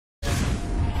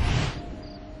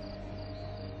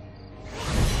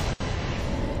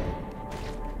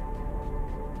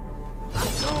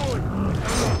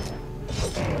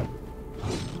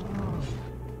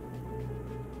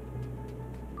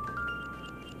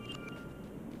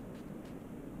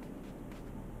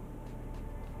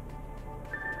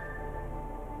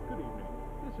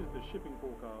the shipping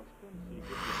forecast and see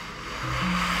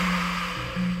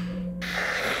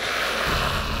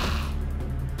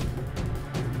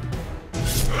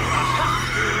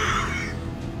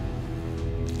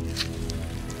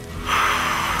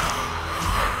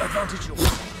Advantage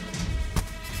yours.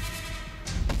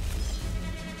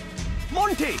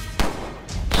 Monty!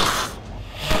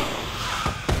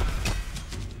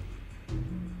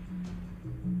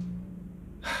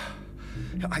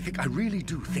 I really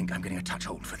do think I'm getting a touch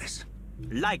old for this.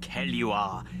 Like hell you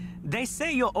are. They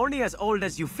say you're only as old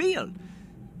as you feel.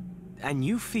 And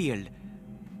you feel...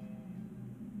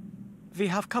 We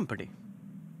have company.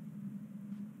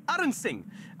 Arun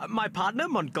Singh, my partner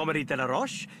Montgomery de la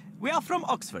Roche. We are from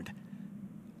Oxford.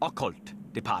 Occult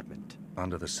department.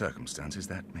 Under the circumstances,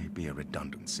 that may be a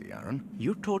redundancy, Aaron.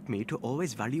 You taught me to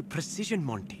always value precision,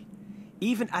 Monty.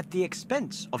 Even at the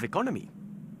expense of economy.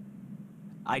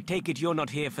 I take it you're not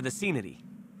here for the scenery.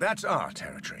 That's our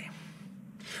territory.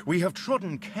 We have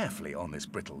trodden carefully on this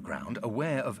brittle ground,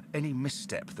 aware of any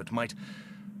misstep that might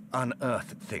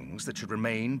unearth things that should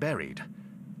remain buried.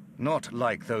 Not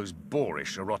like those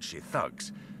boorish Orochi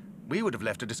thugs. We would have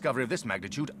left a discovery of this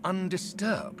magnitude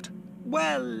undisturbed.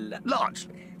 Well...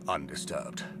 Largely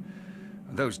undisturbed.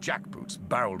 Those jackboots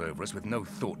barreled over us with no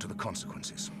thought to the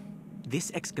consequences.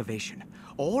 This excavation,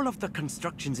 all of the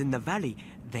constructions in the valley,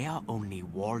 they are only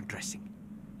wall dressing.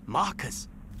 Markers.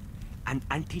 An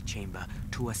antechamber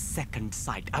to a second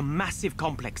site, a massive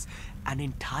complex, an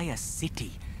entire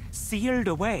city, sealed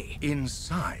away.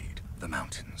 Inside the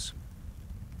mountains.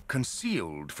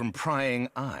 Concealed from prying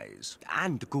eyes.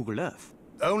 And Google Earth.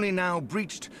 Only now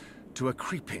breached to a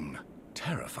creeping,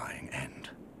 terrifying end.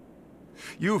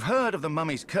 You've heard of the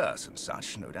mummy's curse and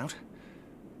such, no doubt.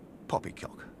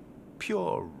 Poppycock.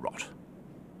 Pure rot.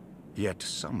 Yet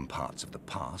some parts of the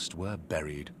past were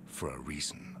buried for a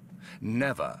reason.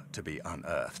 Never to be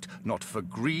unearthed. Not for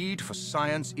greed, for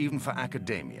science, even for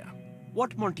academia.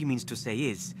 What Monty means to say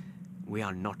is, we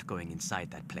are not going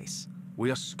inside that place.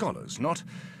 We are scholars, not...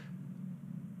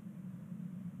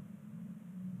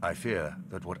 I fear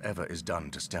that whatever is done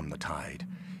to stem the tide,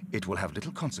 it will have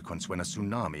little consequence when a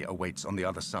tsunami awaits on the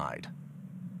other side.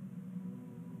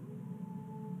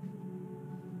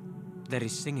 There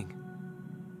is singing.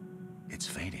 It's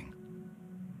fading.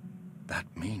 That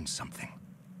means something.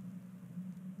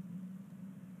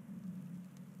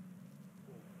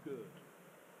 good.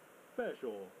 Fair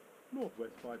shore,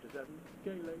 northwest 5 to 7,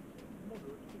 gale 8,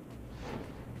 moderate.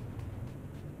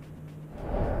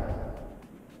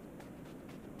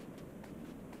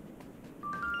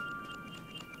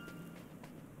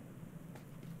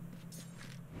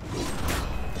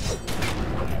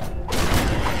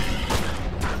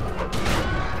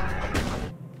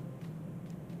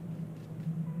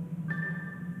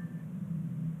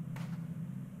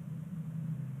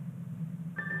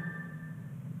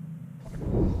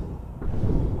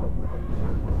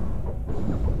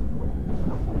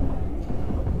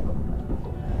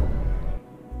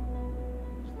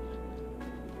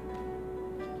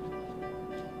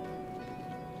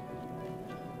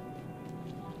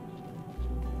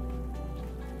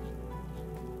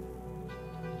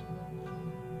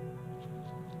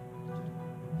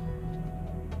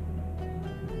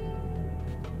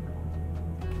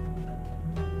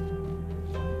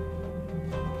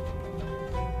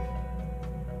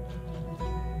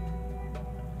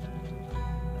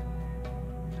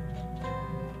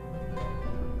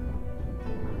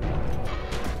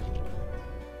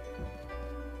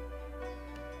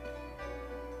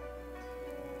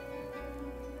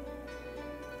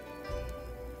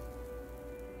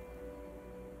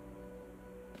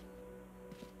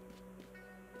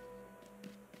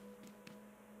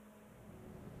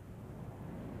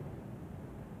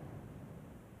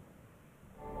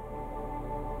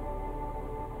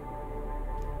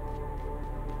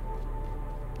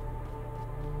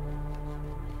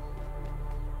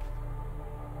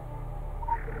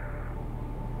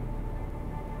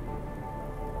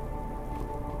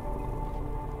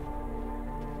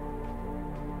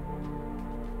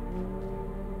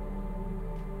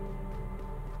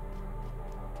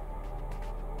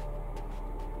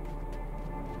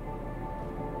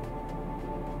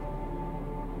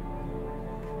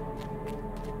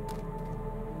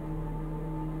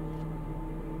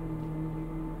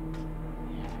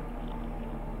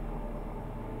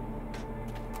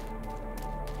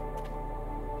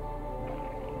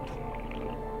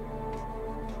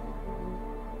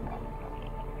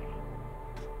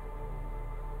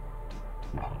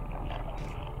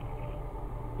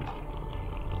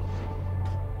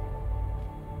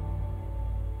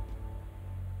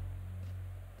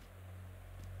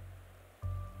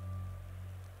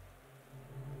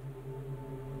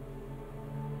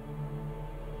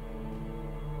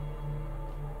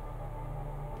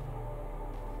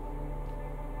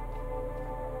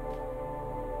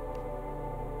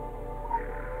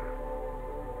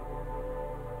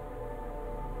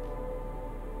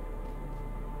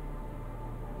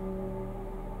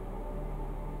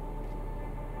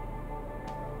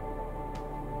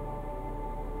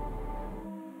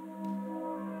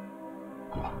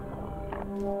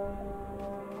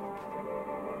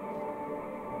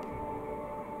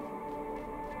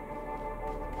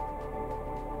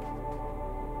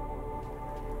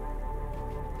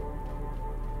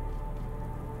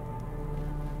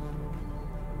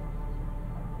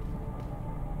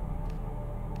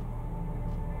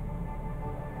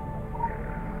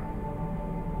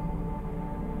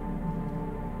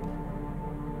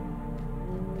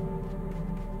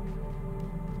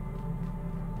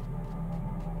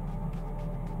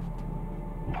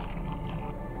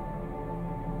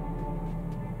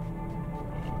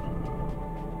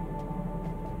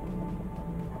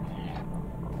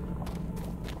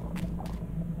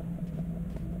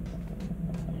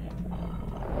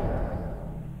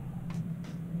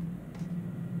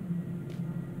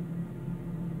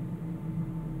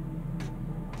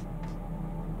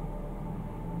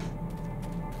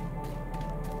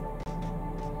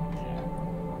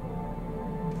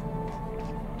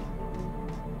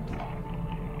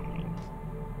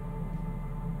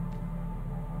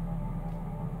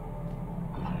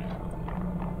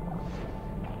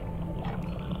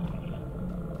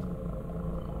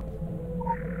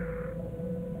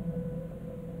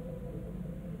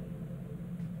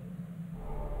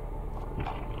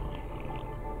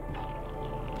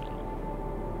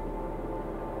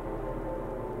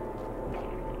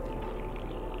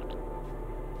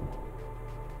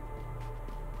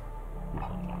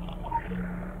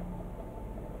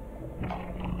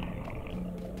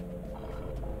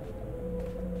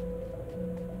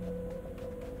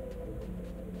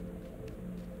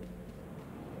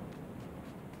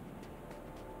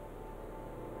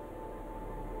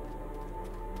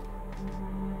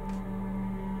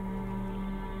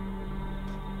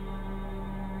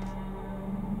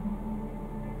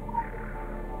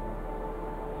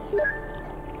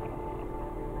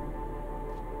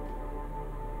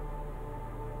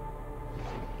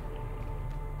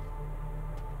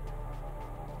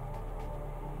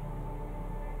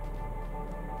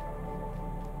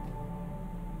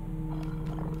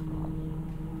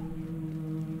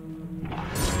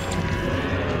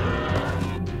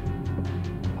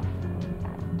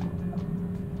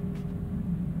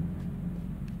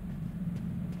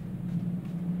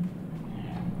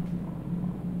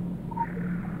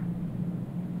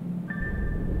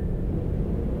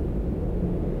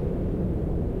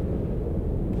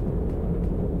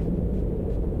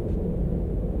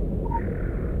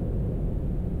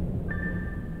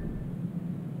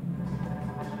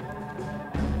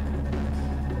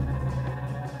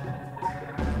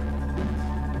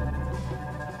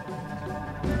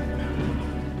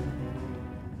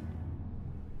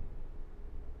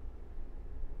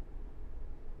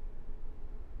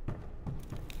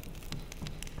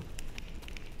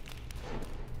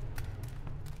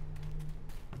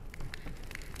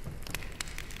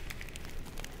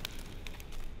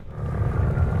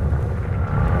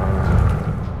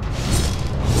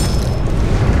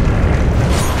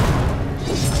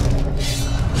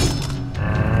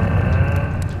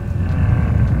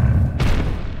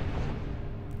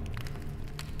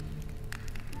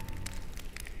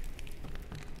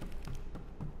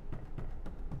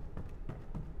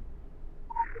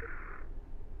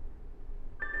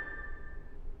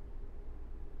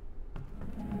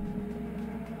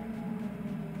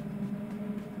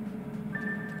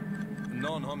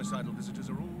 Non-homicidal visitors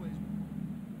are always...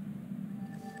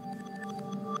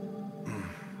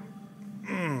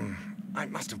 I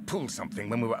must have pulled something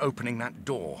when we were opening that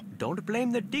door. Don't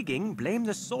blame the digging, blame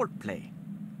the sword play.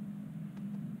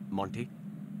 Monty?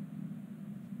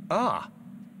 Ah.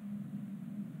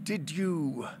 Did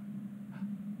you...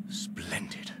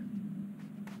 Splendid.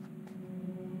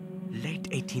 Late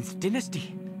 18th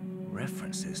dynasty.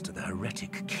 References to the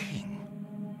heretic king.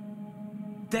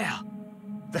 There!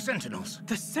 The Sentinels.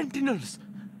 The Sentinels!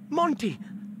 Monty!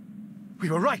 We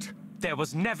were right. There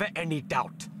was never any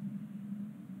doubt.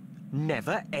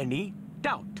 Never any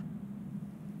doubt.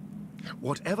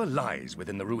 Whatever lies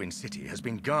within the ruined city has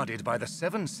been guarded by the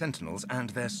 7 Sentinels and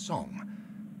their song.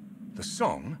 The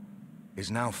song is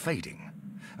now fading.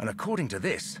 And according to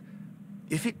this,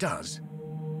 if it does,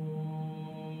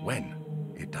 when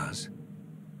it does,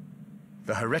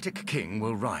 the heretic king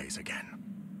will rise again.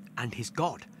 And his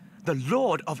god, the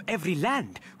lord of every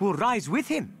land, will rise with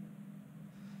him.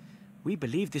 We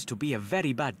believe this to be a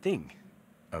very bad thing.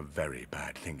 A very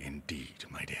bad thing indeed,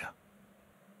 my dear.